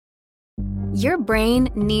Your brain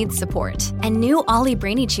needs support, and new Ollie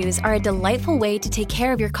Brainy Chews are a delightful way to take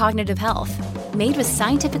care of your cognitive health. Made with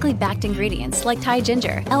scientifically backed ingredients like Thai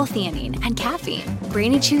ginger, L-theanine, and caffeine,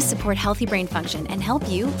 Brainy Chews support healthy brain function and help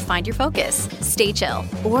you find your focus, stay chill,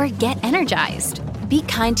 or get energized. Be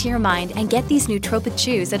kind to your mind and get these nootropic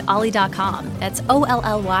chews at ollie.com. That's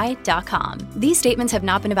OLLY.com. These statements have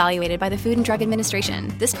not been evaluated by the Food and Drug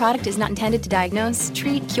Administration. This product is not intended to diagnose,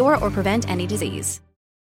 treat, cure, or prevent any disease.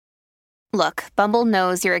 Look, Bumble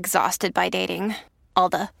knows you're exhausted by dating. All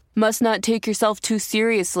the, must not take yourself too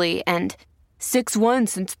seriously, and 6'1"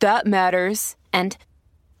 since that matters, and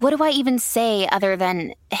what do I even say other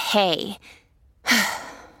than, hey?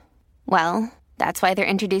 Well, that's why they're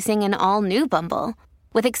introducing an all-new Bumble,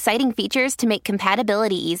 with exciting features to make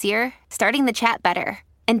compatibility easier, starting the chat better,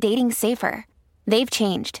 and dating safer. They've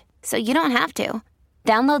changed, so you don't have to.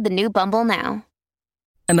 Download the new Bumble now.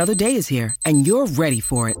 Another day is here, and you're ready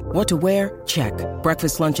for it. What to wear? Check.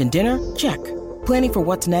 Breakfast, lunch, and dinner? Check. Planning for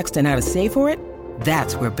what's next and how to save for it?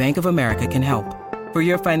 That's where Bank of America can help. For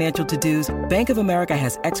your financial to-dos, Bank of America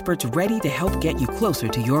has experts ready to help get you closer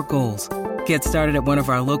to your goals. Get started at one of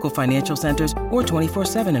our local financial centers or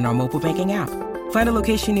 24/7 in our mobile banking app. Find a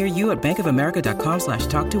location near you at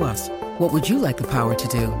bankofamerica.com/talktous. What would you like the power to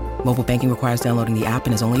do? Mobile banking requires downloading the app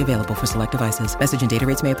and is only available for select devices. Message and data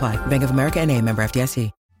rates may apply. Bank of America N.A., member FDIC.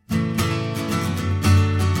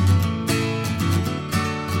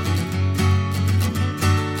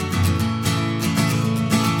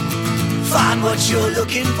 Find what you're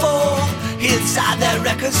looking for inside that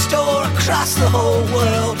record store. Across the whole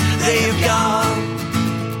world they've gone,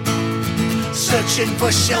 searching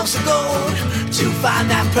for shelves of gold to find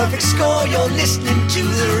that perfect score. You're listening to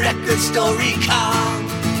the Record Store Recon.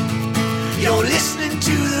 You're listening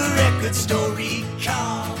to the Record Store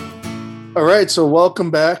Recon. All right, so welcome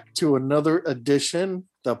back to another edition,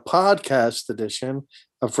 the podcast edition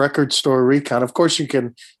of Record Store Recon. Of course, you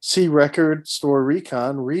can see Record Store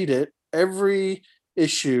Recon, read it, every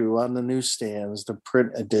issue on the newsstands, the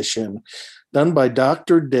print edition, done by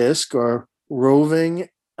Dr. Disc, our roving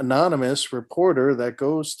anonymous reporter that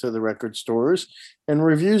goes to the record stores and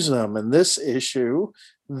reviews them. And this issue,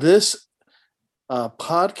 this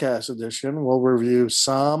podcast edition, will review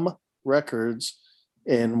Som Records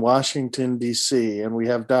in Washington, D.C. And we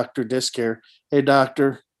have Dr. Disc here. Hey,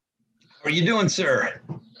 Doctor. How are you doing, sir?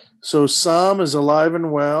 So Som is alive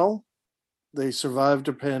and well. They survived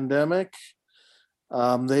a pandemic.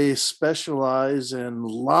 They specialize in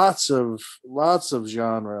lots of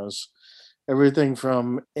genres, everything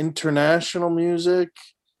from international music,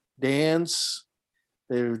 dance.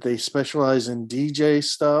 They specialize in DJ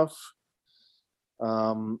stuff.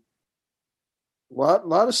 Lot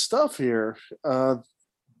of stuff here.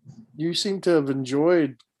 You seem to have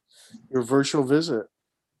enjoyed your virtual visit.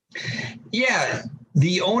 Yeah,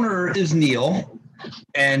 the owner is Neil.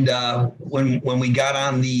 And when we got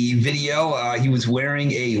on the video, he was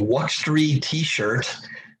wearing a Wuxtry t-shirt.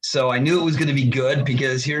 So I knew it was going to be good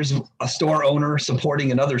because here's a store owner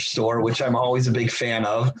supporting another store, which I'm always a big fan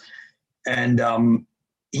of. And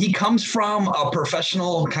he comes from a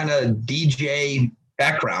professional kind of DJ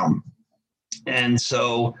background. And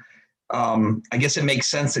so I guess it makes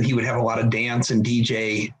sense that he would have a lot of dance and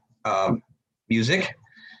DJ music.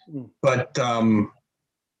 But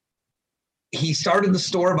he started the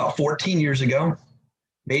store about 14 years ago,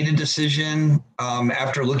 made a decision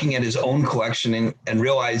after looking at his own collection and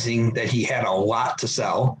realizing that he had a lot to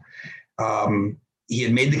sell. He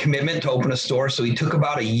had made the commitment to open a store, so he took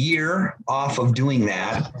about a year off of doing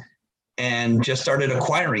that and just started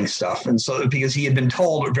acquiring stuff. And so because he had been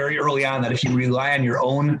told very early on that if you rely on your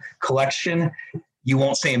own collection, you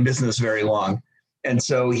won't stay in business very long. And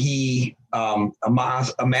so he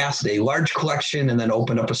amassed a large collection and then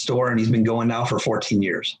opened up a store, and he's been going now for 14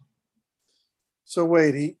 years. So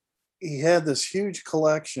wait, he had this huge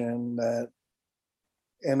collection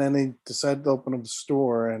and then he decided to open up a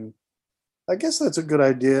store. And I guess that's a good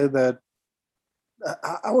idea. That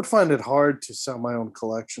I would find it hard to sell my own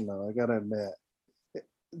collection, though, I got to admit.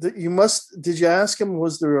 Did you ask him,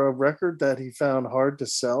 was there a record that he found hard to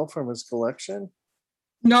sell from his collection?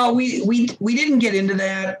 No, we didn't get into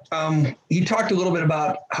that. He talked a little bit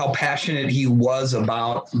about how passionate he was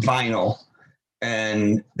about vinyl,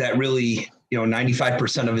 and that really,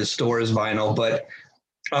 95% of his store is vinyl. But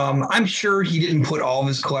I'm sure he didn't put all of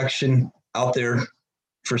his collection out there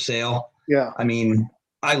for sale. Yeah. I mean,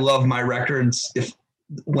 I love my records.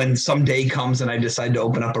 When some day comes and I decide to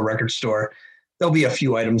open up a record store, there'll be a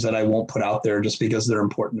few items that I won't put out there just because they're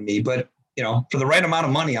important to me. But, for the right amount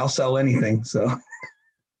of money, I'll sell anything. So.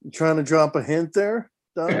 You trying to drop a hint there,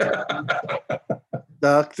 Don?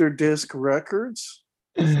 Dr. Disc Records?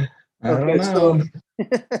 I don't know.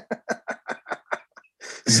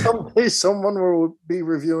 Someday someone will be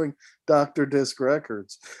reviewing Dr. Disc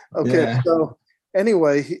Records. Okay, Yeah. so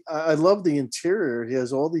anyway, I love the interior. He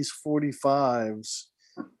has all these 45s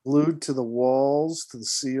glued to the walls, to the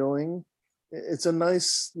ceiling. It's a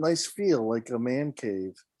nice feel, like a man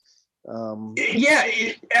cave. Yeah,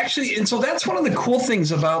 actually, and so that's one of the cool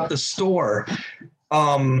things about the store.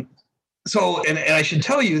 So, and I should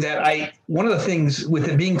tell you that one of the things with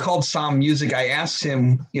it being called Somm Music, I asked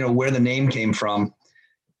him, where the name came from.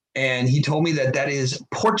 And he told me that is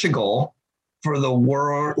Portugal for the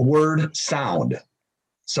word sound.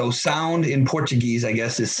 So sound in Portuguese, I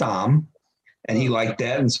guess, is Somm. And he liked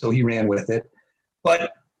that. And so he ran with it.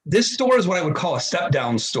 But this store is what I would call a step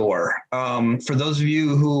down store. For those of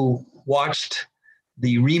you who watched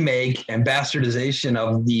the remake and bastardization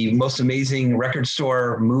of the most amazing record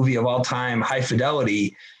store movie of all time, High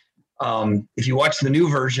Fidelity, if you watch the new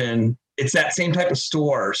version, it's that same type of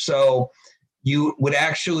store. So you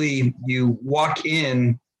walk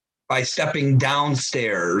in by stepping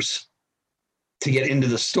downstairs to get into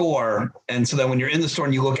the store. And so then when you're in the store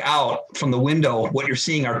and you look out from the window, what you're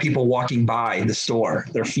seeing are people walking by the store,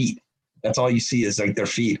 their feet. That's all you see is like their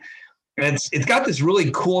feet. And it's got this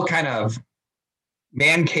really cool kind of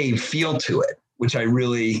man cave feel to it, which I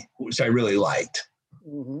really liked.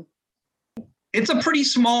 Mm-hmm. It's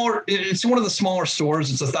one of the smaller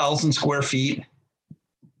stores. It's 1,000 square feet.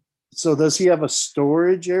 So does he have a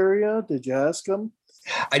storage area? Did you ask him?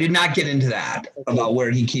 I did not get into that about where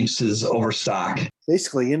he keeps his overstock.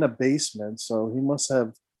 Basically in a basement, so he must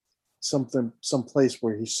have some place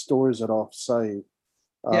where he stores it off site.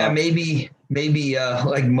 Yeah, maybe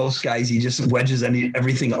like most guys, he just wedges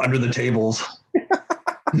everything under the tables.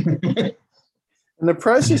 And the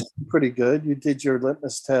price is pretty good. You did your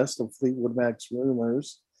litmus test of Fleetwood Mac's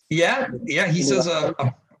Rumors. Yeah. He says a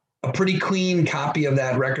pretty clean copy of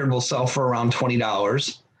that record will sell for around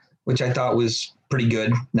 $20, which I thought was pretty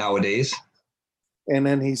good nowadays. And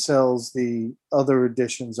then he sells the other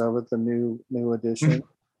editions of it, the new edition. Mm-hmm.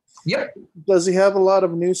 Yep. Does he have a lot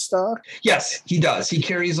of new stock? Yes, he does. He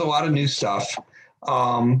carries a lot of new stuff,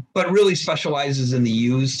 but really specializes in the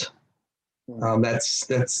used.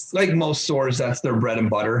 That's like most stores. That's their bread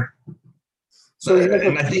and butter. So he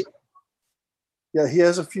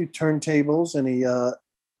has a few turntables, and he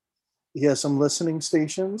has some listening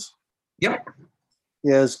stations. Yep.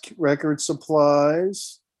 He has record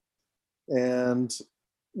supplies, and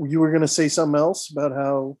you were going to say something else about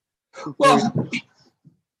how. Well,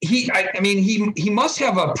 he must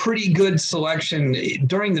have a pretty good selection.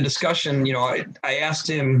 During the discussion, I asked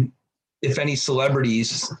him if any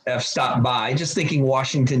celebrities have stopped by, just thinking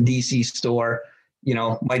Washington, D.C. store,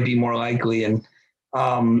 might be more likely. And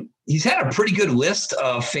he's had a pretty good list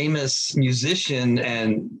of famous musician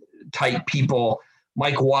and type people.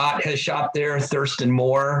 Mike Watt has shopped there, Thurston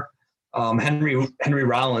Moore, Henry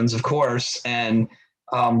Rollins, of course. And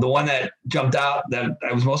the one that jumped out that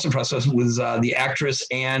I was most impressed with was the actress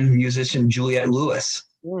and musician Juliette Lewis.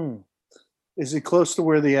 Is he close to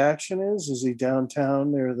where the action is? Is he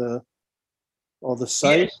downtown near all the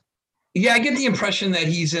sites? Yeah, I get the impression that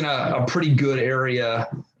he's in a pretty good area,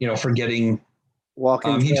 for getting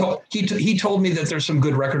walking. He told me that there's some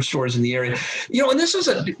good record stores in the area, and this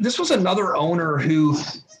was another owner who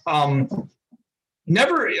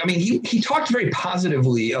he talked very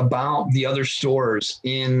positively about the other stores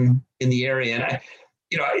in the area. And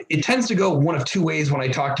it tends to go one of two ways when I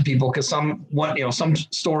talk to people, because some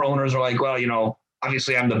store owners are like, well,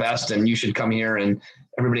 obviously I'm the best and you should come here, and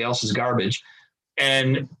everybody else is garbage.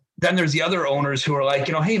 And then there's the other owners who are like,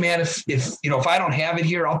 hey man, if I don't have it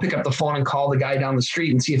here, I'll pick up the phone and call the guy down the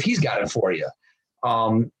street and see if he's got it for you.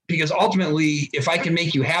 Because ultimately, if I can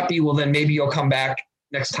make you happy, well, then maybe you'll come back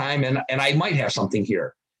next time and I might have something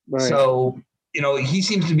here. Right. So, he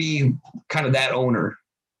seems to be kind of that owner.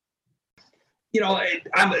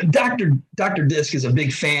 Dr. Disc is a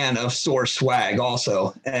big fan of store swag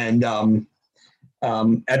also. And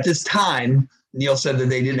at this time, Neil said that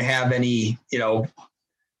they didn't have any,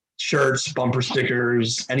 shirts, bumper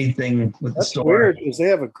stickers, anything with the store. Weird, because they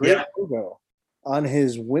have a great logo on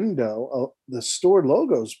his window. The store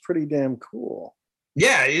logo is pretty damn cool.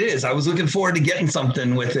 Yeah, it is. I was looking forward to getting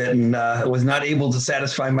something with it, and was not able to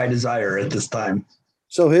satisfy my desire at this time.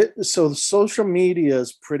 So the social media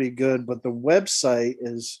is pretty good, but the website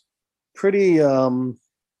is pretty it's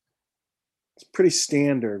pretty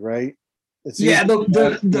standard, right?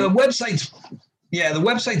 The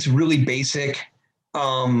website's really basic.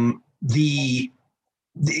 He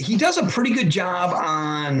does a pretty good job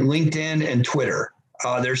on LinkedIn and Twitter.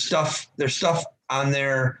 There's stuff on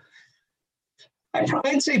there.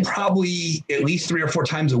 I'd say probably at least 3 or 4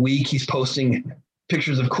 times a week. He's posting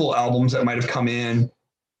pictures of cool albums that might have come in,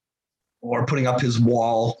 or putting up his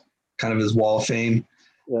wall, kind of his wall of fame.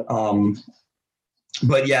 Yeah.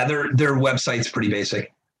 But yeah, their website's pretty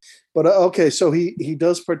basic. But okay, so he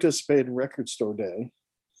does participate in Record Store Day,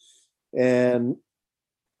 and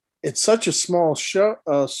it's such a small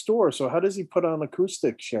store. So how does he put on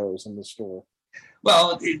acoustic shows in the store?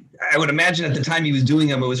 Well, I would imagine at the time he was doing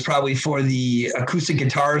them, it was probably for the acoustic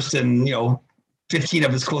guitarist and 15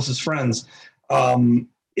 of his closest friends.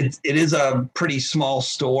 It is a pretty small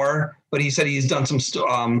store, but he said he's done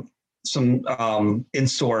some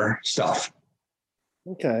in-store stuff.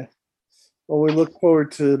 Okay. Well, we look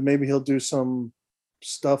forward to maybe he'll do some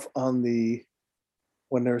stuff when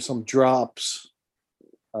there's some drops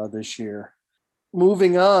this year.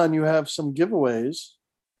 Moving on, you have some giveaways.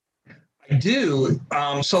 I do.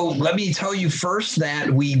 So let me tell you first that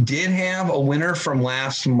we did have a winner from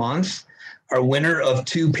last month. Our winner of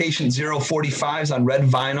 2 Patient 045s on red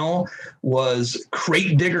vinyl was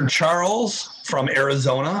Crate Digger Charles from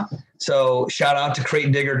Arizona. So shout out to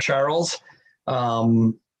Crate Digger Charles.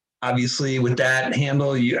 Obviously, with that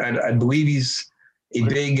handle, I believe he's a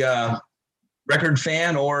big record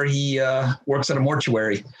fan, or he works at a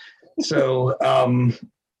mortuary. So,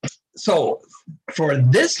 so for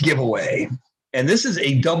this giveaway, and this is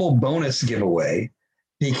a double bonus giveaway,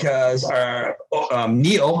 because our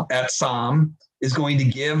Neil at SOM is going to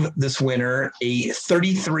give this winner a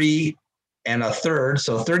 33 1/3,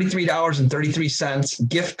 so $33.33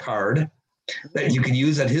 gift card that you can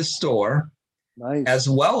use at his store. Nice. As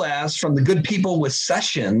well as from the good people with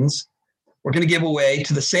Sessions, we're going to give away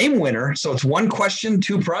to the same winner. So it's 1 question,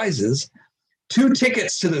 2 prizes, 2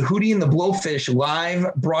 tickets to the Hootie and the Blowfish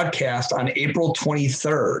live broadcast on April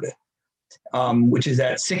 23rd, which is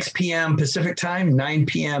at 6 p.m. Pacific time, 9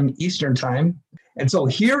 p.m. Eastern time. And so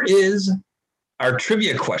here is our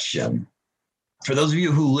trivia question. For those of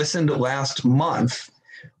you who listened last month,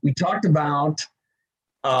 we talked about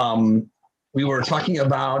we were talking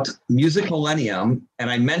about Music Millennium, and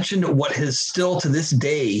I mentioned what is still to this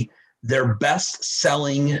day their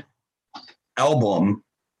best-selling album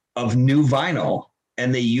of new vinyl.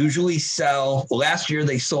 And they usually sell, last year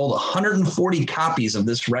they sold 140 copies of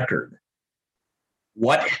this record.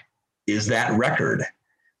 What is that record?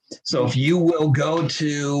 So if you will go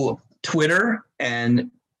to Twitter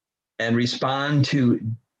and respond to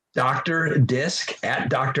Dr. Disc, at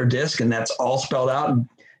Dr. Disc, and that's all spelled out,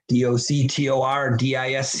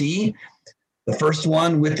 DOCTORDISC. The first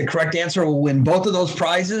one with the correct answer will win both of those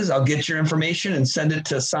prizes. I'll get your information and send it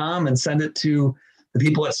to SOM and send it to the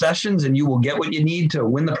people at Sessions, and you will get what you need to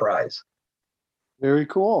win the prize. Very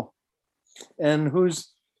cool. And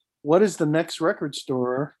what is the next record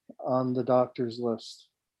store on the doctor's list?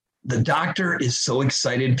 The doctor is so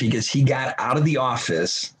excited because he got out of the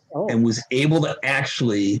office and was able to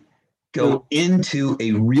actually go into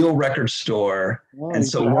a real record store. Wow, and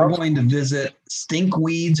so we're going to visit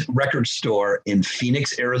Stinkweed's record store in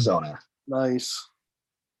Phoenix, Arizona. Nice.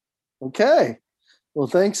 Okay. Well,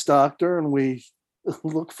 thanks, Doctor. And we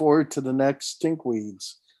look forward to the next the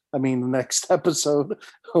next episode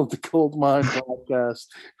of the Gold Mine Podcast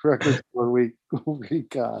Record Store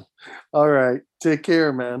Recon. All right. Take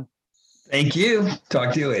care, man. Thank you.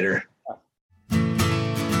 Talk to you later.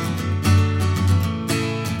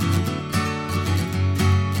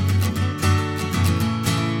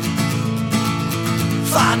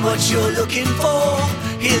 Find what you're looking for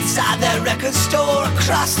inside that record store.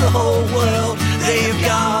 Across the whole world they've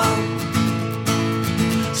gone,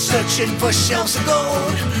 searching for shelves of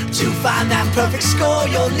gold to find that perfect score.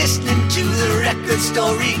 You're listening to the Record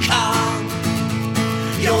Store Recon.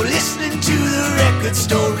 You're listening to the Record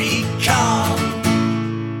Store Recon.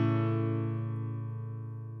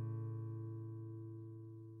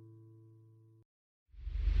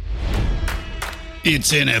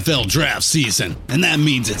 It's NFL draft season, and that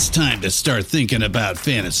means it's time to start thinking about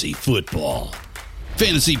fantasy football.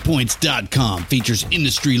 FantasyPoints.com features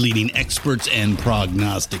industry-leading experts and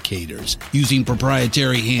prognosticators using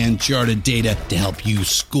proprietary hand-charted data to help you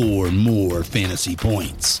score more fantasy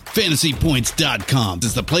points. FantasyPoints.com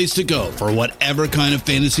is the place to go for whatever kind of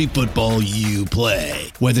fantasy football you play.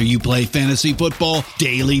 Whether you play fantasy football,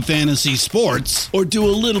 daily fantasy sports, or do a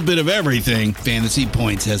little bit of everything, Fantasy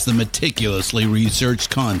Points has the meticulously researched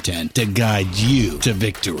content to guide you to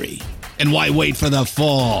victory. And why wait for the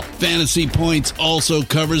fall? Fantasy Points also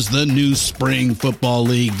covers the new spring football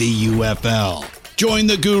league, the UFL. Join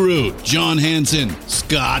the guru, John Hansen,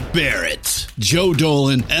 Scott Barrett, Joe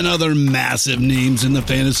Dolan, and other massive names in the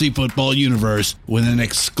fantasy football universe with an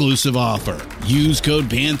exclusive offer. Use code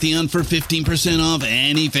Pantheon for 15% off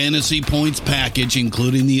any Fantasy Points package,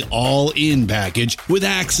 including the all-in package, with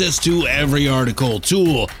access to every article,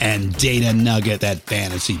 tool, and data nugget that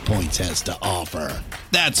Fantasy Points has to offer.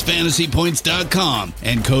 That's fantasypoints.com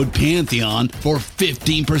and code Pantheon for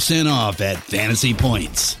 15% off at Fantasy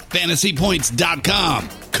Points. Fantasypoints.com,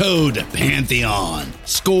 code Pantheon.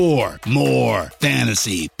 Score more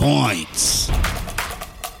fantasy points.